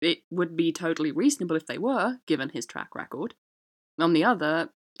hand, it would be totally reasonable if they were, given his track record. On the other,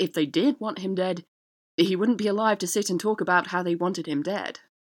 if they did want him dead, he wouldn't be alive to sit and talk about how they wanted him dead.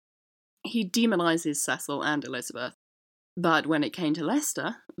 He demonises Cecil and Elizabeth, but when it came to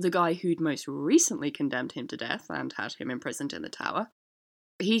Lester, the guy who'd most recently condemned him to death and had him imprisoned in the tower,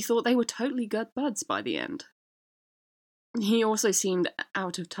 he thought they were totally good buds by the end. He also seemed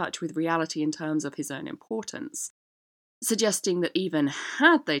out of touch with reality in terms of his own importance, suggesting that even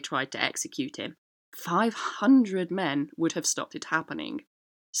had they tried to execute him, 500 men would have stopped it happening,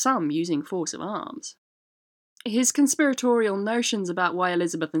 some using force of arms. His conspiratorial notions about why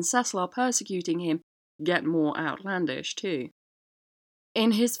Elizabeth and Cecil are persecuting him get more outlandish too.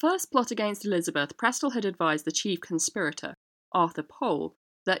 In his first plot against Elizabeth, Prestall had advised the chief conspirator, Arthur Pole,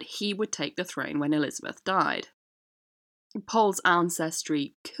 that he would take the throne when Elizabeth died. Pole's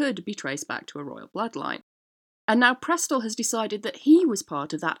ancestry could be traced back to a royal bloodline, and now Prestall has decided that he was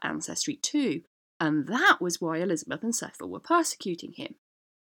part of that ancestry too, and that was why Elizabeth and Cecil were persecuting him.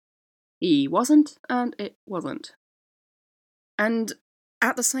 He wasn't, and it wasn't. And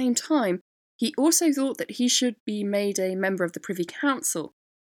at the same time, he also thought that he should be made a member of the Privy Council,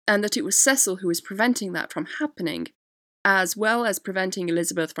 and that it was Cecil who was preventing that from happening, as well as preventing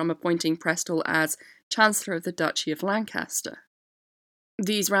Elizabeth from appointing Prestall as Chancellor of the Duchy of Lancaster.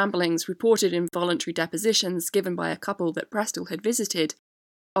 These ramblings, reported in voluntary depositions given by a couple that Prestall had visited,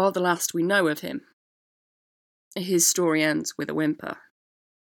 are the last we know of him. His story ends with a whimper.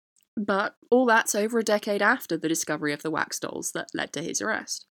 But all that's over a decade after the discovery of the wax dolls that led to his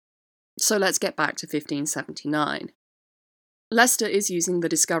arrest. So let's get back to 1579. Leicester is using the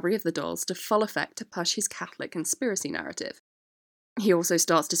discovery of the dolls to full effect to push his Catholic conspiracy narrative. He also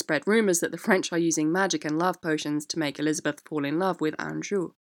starts to spread rumours that the French are using magic and love potions to make Elizabeth fall in love with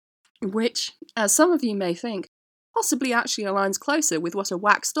Anjou, which, as some of you may think, possibly actually aligns closer with what a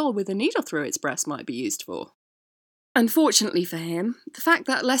wax doll with a needle through its breast might be used for. Unfortunately for him, the fact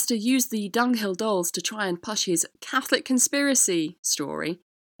that Leicester used the dunghill dolls to try and push his Catholic conspiracy story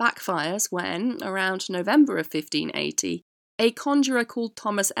backfires when, around November of 1580, a conjurer called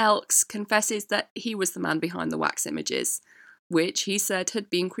Thomas Elkes confesses that he was the man behind the wax images, which he said had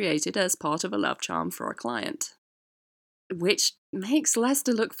been created as part of a love charm for a client. Which makes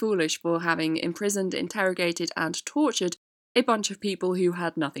Leicester look foolish for having imprisoned, interrogated, and tortured a bunch of people who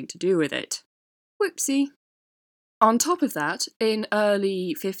had nothing to do with it. Whoopsie. On top of that, in early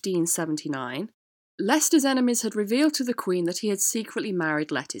 1579, Leicester's enemies had revealed to the Queen that he had secretly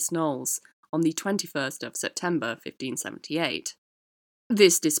married Lettice Knowles on the 21st of September 1578.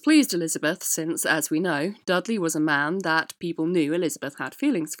 This displeased Elizabeth since, as we know, Dudley was a man that people knew Elizabeth had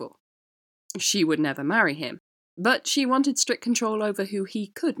feelings for. She would never marry him, but she wanted strict control over who he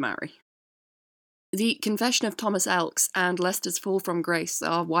could marry. The confession of Thomas Elkes and Leicester's fall from grace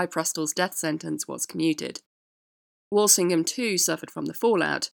are why Prestall's death sentence was commuted. Walsingham too suffered from the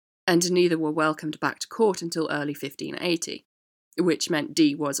fallout, and neither were welcomed back to court until early 1580, which meant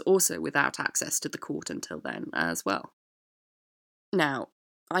Dee was also without access to the court until then as well. Now,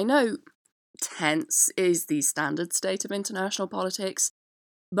 I know tense is the standard state of international politics,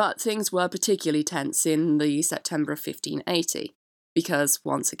 but things were particularly tense in the September of 1580, because,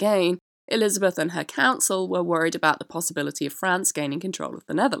 once again, Elizabeth and her council were worried about the possibility of France gaining control of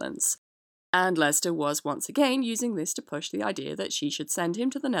the Netherlands, and Leicester was once again using this to push the idea that she should send him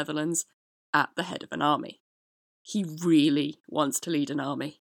to the Netherlands at the head of an army. He really wants to lead an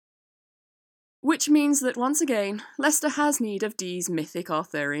army. Which means that once again, Leicester has need of Dee's mythic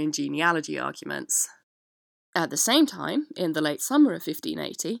Arthurian genealogy arguments. At the same time, in the late summer of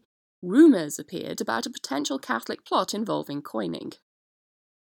 1580, rumours appeared about a potential Catholic plot involving coining.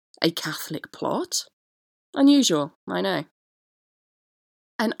 A Catholic plot? Unusual, I know.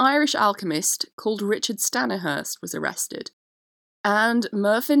 An Irish alchemist called Richard Stanihurst was arrested, and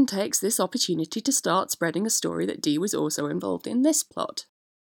Murphyn takes this opportunity to start spreading a story that Dee was also involved in this plot.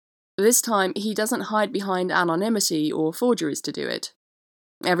 This time, he doesn't hide behind anonymity or forgeries to do it.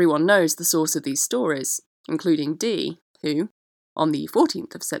 Everyone knows the source of these stories, including Dee, who, on the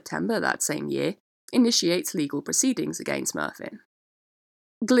 14th of September that same year, initiates legal proceedings against Murphyn.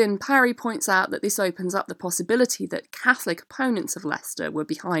 Glyn Parry points out that this opens up the possibility that Catholic opponents of Leicester were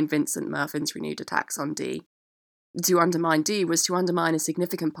behind Vincent Murphyn's renewed attacks on Dee. To undermine Dee was to undermine a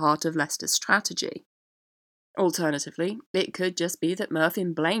significant part of Leicester's strategy. Alternatively, it could just be that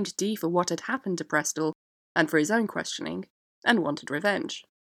Murphyn blamed Dee for what had happened to Prestall and for his own questioning, and wanted revenge.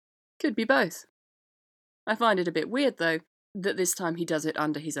 Could be both. I find it a bit weird, though, that this time he does it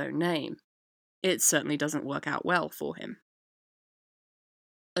under his own name. It certainly doesn't work out well for him.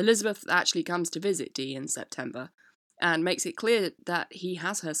 Elizabeth actually comes to visit Dee in September, and makes it clear that he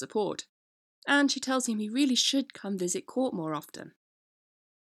has her support, and she tells him he really should come visit court more often.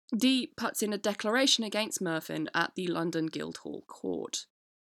 Dee puts in a declaration against Murphyn at the London Guildhall Court.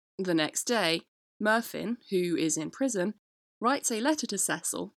 The next day, Murphyn, who is in prison, writes a letter to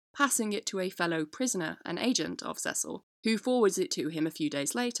Cecil, passing it to a fellow prisoner, an agent of Cecil, who forwards it to him a few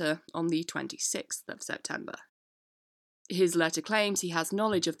days later, on the 26th of September. His letter claims he has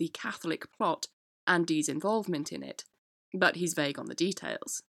knowledge of the Catholic plot and Dee's involvement in it, but he's vague on the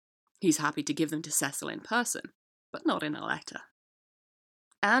details. He's happy to give them to Cecil in person, but not in a letter.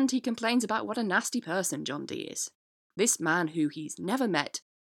 And he complains about what a nasty person John Dee is. This man who he's never met,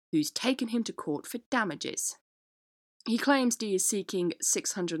 who's taken him to court for damages. He claims Dee is seeking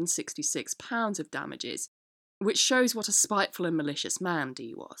 £666 of damages, which shows what a spiteful and malicious man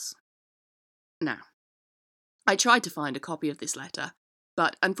Dee was. Now, I tried to find a copy of this letter,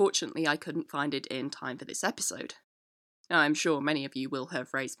 but unfortunately I couldn't find it in time for this episode. I'm sure many of you will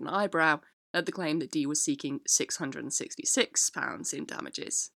have raised an eyebrow at the claim that Dee was seeking £666 in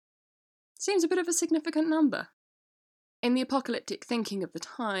damages. Seems a bit of a significant number. In the apocalyptic thinking of the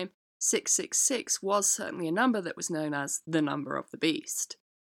time, 666 was certainly a number that was known as the number of the beast.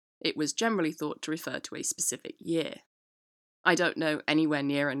 It was generally thought to refer to a specific year. I don't know anywhere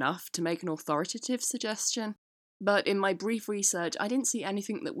near enough to make an authoritative suggestion, but in my brief research I didn't see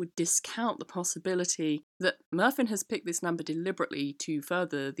anything that would discount the possibility that Murphyn has picked this number deliberately to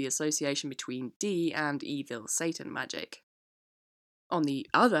further the association between Dee and evil Satan magic. On the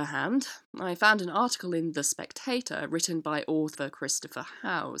other hand, I found an article in The Spectator written by author Christopher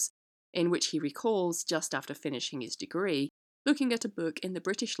Howes, in which he recalls, just after finishing his degree, looking at a book in the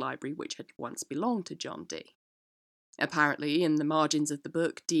British Library which had once belonged to John Dee. Apparently, in the margins of the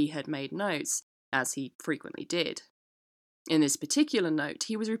book, Dee had made notes, as he frequently did. In this particular note,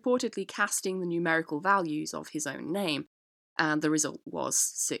 he was reportedly casting the numerical values of his own name, and the result was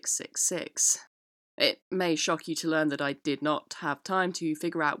 666. It may shock you to learn that I did not have time to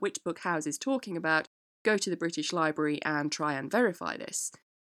figure out which book Howes is talking about, go to the British Library and try and verify this.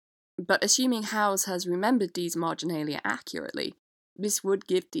 But assuming Howes has remembered Dee's marginalia accurately, this would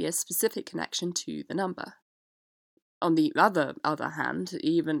give Dee a specific connection to the number. On the other hand,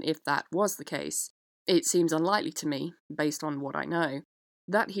 even if that was the case, it seems unlikely to me, based on what I know,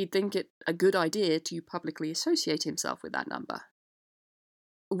 that he'd think it a good idea to publicly associate himself with that number.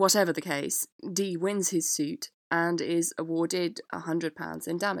 Whatever the case, Dee wins his suit and is awarded £100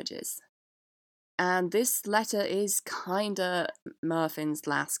 in damages. And this letter is kinda Murphyn's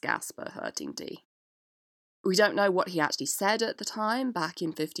last gasp at hurting Dee. We don't know what he actually said at the time, back in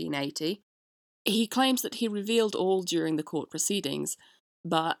 1580. He claims that he revealed all during the court proceedings,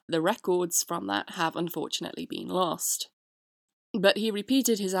 but the records from that have unfortunately been lost. But he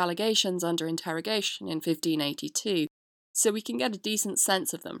repeated his allegations under interrogation in 1582, so we can get a decent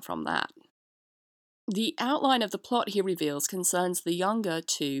sense of them from that. The outline of the plot he reveals concerns the younger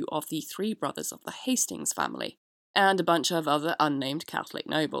two of the three brothers of the Hastings family, and a bunch of other unnamed Catholic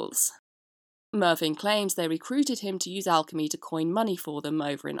nobles. Murphyn claims they recruited him to use alchemy to coin money for them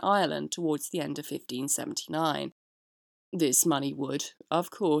over in Ireland towards the end of 1579. This money would,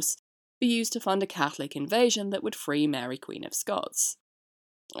 of course, be used to fund a Catholic invasion that would free Mary Queen of Scots.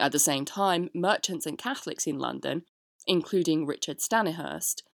 At the same time, merchants and Catholics in London, including Richard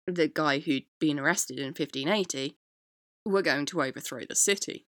Stanihurst, the guy who'd been arrested in 1580, were going to overthrow the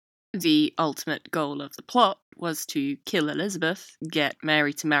city. The ultimate goal of the plot was to kill Elizabeth, get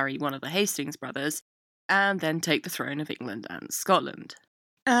Mary to marry one of the Hastings brothers, and then take the throne of England and Scotland.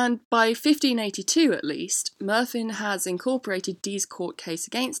 And by 1582 at least, Murphyn has incorporated Dee's court case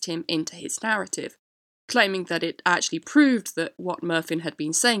against him into his narrative, claiming that it actually proved that what Murphyn had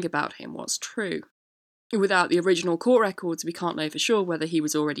been saying about him was true. Without the original court records, we can't know for sure whether he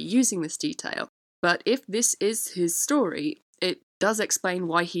was already using this detail, but if this is his story, it does explain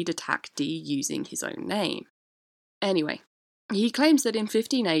why he'd attack Dee using his own name. Anyway, he claims that in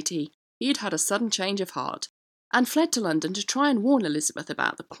 1580, he'd had a sudden change of heart, and fled to London to try and warn Elizabeth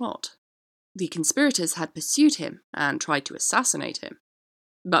about the plot. The conspirators had pursued him and tried to assassinate him,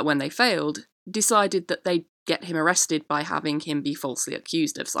 but when they failed, decided that they'd get him arrested by having him be falsely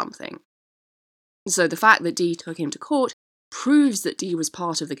accused of something. So the fact that Dee took him to court proves that Dee was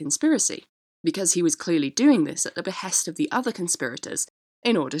part of the conspiracy, because he was clearly doing this at the behest of the other conspirators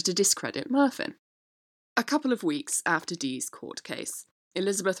in order to discredit Murphyn. A couple of weeks after Dee's court case,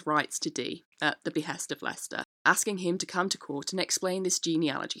 Elizabeth writes to Dee, at the behest of Leicester, asking him to come to court and explain this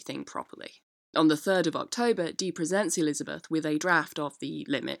genealogy thing properly. On the 3rd of October, Dee presents Elizabeth with a draft of the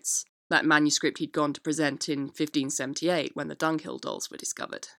limits, that manuscript he'd gone to present in 1578 when the Dunghill dolls were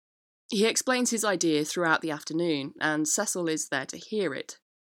discovered. He explains his idea throughout the afternoon, and Cecil is there to hear it.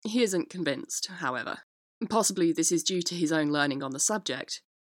 He isn't convinced, however. Possibly this is due to his own learning on the subject.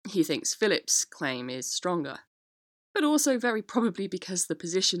 He thinks Philip's claim is stronger. But also very probably because the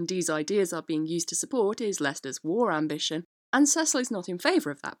position Dee's ideas are being used to support is Leicester's war ambition, and Cecil is not in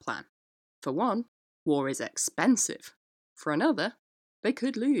favour of that plan. For one, war is expensive. For another, they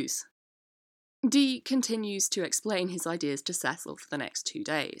could lose. Dee continues to explain his ideas to Cecil for the next 2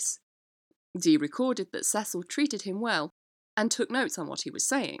 days. Dee recorded that Cecil treated him well and took notes on what he was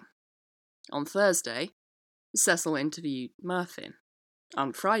saying. On Thursday, Cecil interviewed Murphyn.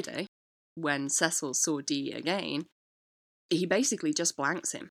 On Friday, when Cecil saw Dee again, he basically just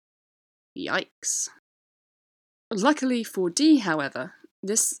blanks him. Yikes. Luckily for Dee, however,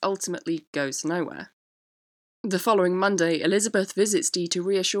 this ultimately goes nowhere. The following Monday, Elizabeth visits Dee to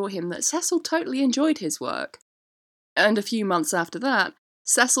reassure him that Cecil totally enjoyed his work. And a few months after that,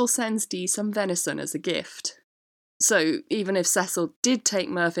 Cecil sends Dee some venison as a gift. So, even if Cecil did take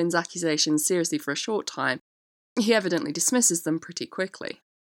Murphyn's accusations seriously for a short time, he evidently dismisses them pretty quickly.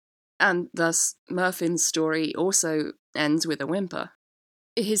 And thus, Murphyn's story also ends with a whimper.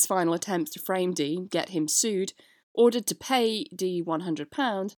 His final attempts to frame Dee, get him sued, ordered to pay Dee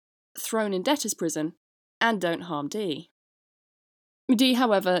 £100, thrown in debtor's prison, and don't harm Dee. Dee,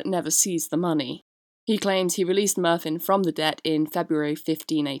 however, never sees the money. He claims he released Murphyn from the debt in February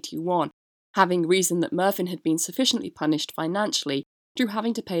 1581, having reasoned that Murphyn had been sufficiently punished financially through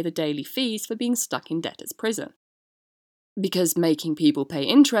having to pay the daily fees for being stuck in debtor's prison. Because making people pay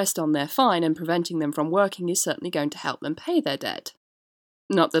interest on their fine and preventing them from working is certainly going to help them pay their debt.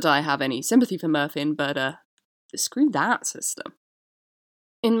 Not that I have any sympathy for Murphyn, but screw that system.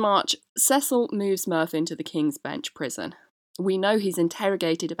 In March, Cecil moves Murphyn to the King's Bench prison. We know he's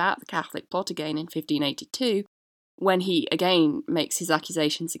interrogated about the Catholic plot again in 1582, when he again makes his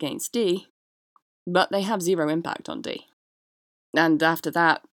accusations against Dee, but they have zero impact on Dee. And after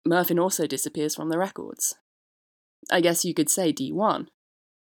that, Murphyn also disappears from the records. I guess you could say Dee won.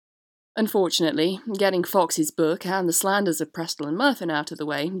 Unfortunately, getting Fox's book and the slanders of Prestall and Murphyn out of the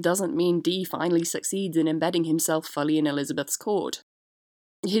way doesn't mean Dee finally succeeds in embedding himself fully in Elizabeth's court.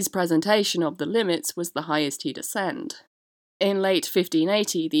 His presentation of the limits was the highest he'd ascend. In late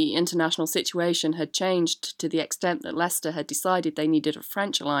 1580, the international situation had changed to the extent that Leicester had decided they needed a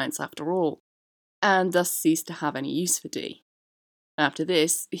French alliance after all, and thus ceased to have any use for Dee. After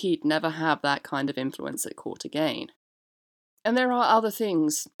this, he'd never have that kind of influence at court again. And there are other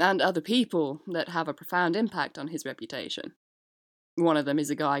things, and other people, that have a profound impact on his reputation. One of them is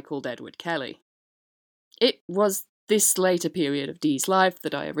a guy called Edward Kelly. It was this later period of Dee's life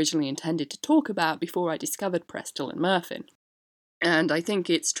that I originally intended to talk about before I discovered Prestall and Murphyn. And I think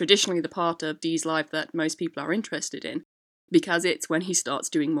it's traditionally the part of Dee's life that most people are interested in, because it's when he starts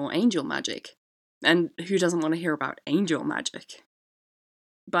doing more angel magic. And who doesn't want to hear about angel magic?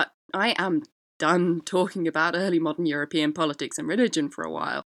 But I am done talking about early modern European politics and religion for a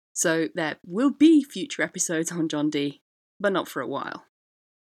while, so there will be future episodes on John Dee, but not for a while.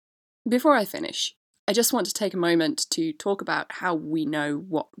 Before I finish, I just want to take a moment to talk about how we know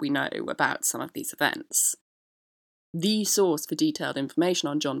what we know about some of these events. The source for detailed information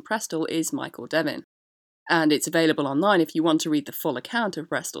on John Prestall is Michael Devin, and it's available online if you want to read the full account of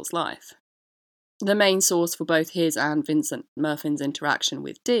Prestall's life. The main source for both his and Vincent Murphyn's interaction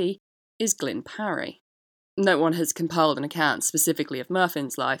with Dee is Glyn Parry. No one has compiled an account specifically of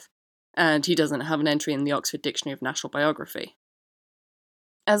Murphyn's life, and he doesn't have an entry in the Oxford Dictionary of National Biography.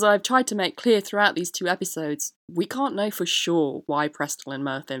 As I've tried to make clear throughout these 2 episodes, we can't know for sure why Prestall and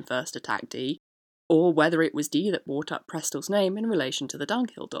Murphyn first attacked Dee, or whether it was Dee that brought up Prestall's name in relation to the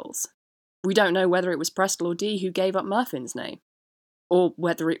Dunghill dolls. We don't know whether it was Prestall or Dee who gave up Murphyn's name, or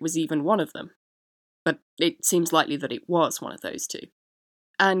whether it was even one of them. But it seems likely that it was one of those 2.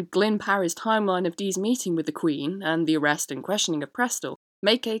 And Glyn Parry's timeline of Dee's meeting with the Queen and the arrest and questioning of Prestall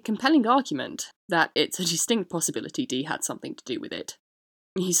make a compelling argument that it's a distinct possibility Dee had something to do with it.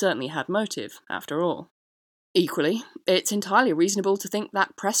 He certainly had motive, after all. Equally, it's entirely reasonable to think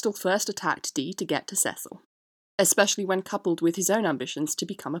that Prestall first attacked Dee to get to Cecil, especially when coupled with his own ambitions to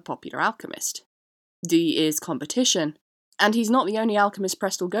become a popular alchemist. Dee is competition, and he's not the only alchemist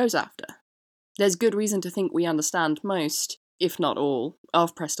Prestall goes after. There's good reason to think we understand most, if not all,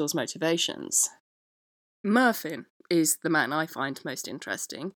 of Prestall's motivations. Murphyn is the man I find most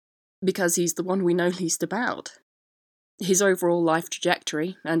interesting, because he's the one we know least about. His overall life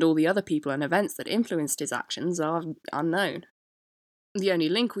trajectory, and all the other people and events that influenced his actions, are unknown. The only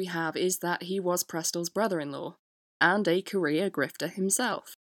link we have is that he was Prestall's brother-in-law, and a career grifter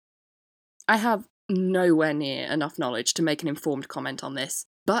himself. I have nowhere near enough knowledge to make an informed comment on this,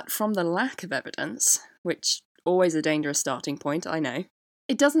 but from the lack of evidence, which always a dangerous starting point, I know,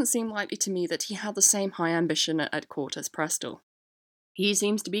 it doesn't seem likely to me that he had the same high ambition at court as Prestall. He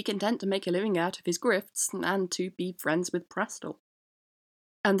seems to be content to make a living out of his grifts and to be friends with Prestall.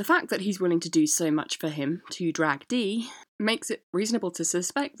 And the fact that he's willing to do so much for him to drag Dee makes it reasonable to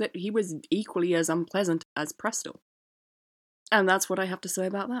suspect that he was equally as unpleasant as Prestall. And that's what I have to say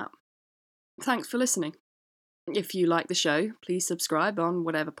about that. Thanks for listening. If you like the show, please subscribe on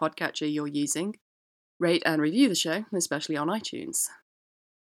whatever podcatcher you're using. Rate and review the show, especially on iTunes.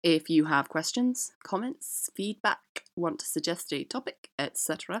 If you have questions, comments, feedback, want to suggest a topic,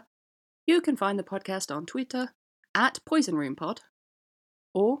 etc., you can find the podcast on Twitter @PoisonRoomPod,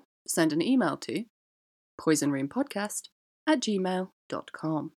 or send an email to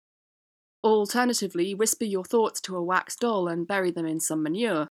poisonroompodcast@gmail.com. Alternatively, whisper your thoughts to a wax doll and bury them in some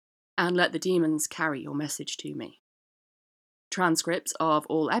manure, and let the demons carry your message to me. Transcripts of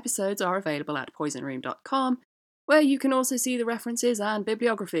all episodes are available at poisonroom.com, where you can also see the references and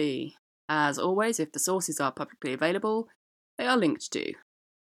bibliography. As always, if the sources are publicly available, they are linked to.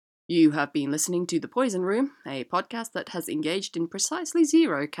 You have been listening to The Poison Room, a podcast that has engaged in precisely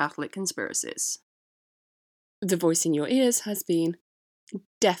 0 Catholic conspiracies. The voice in your ears has been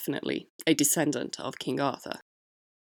definitely a descendant of King Arthur.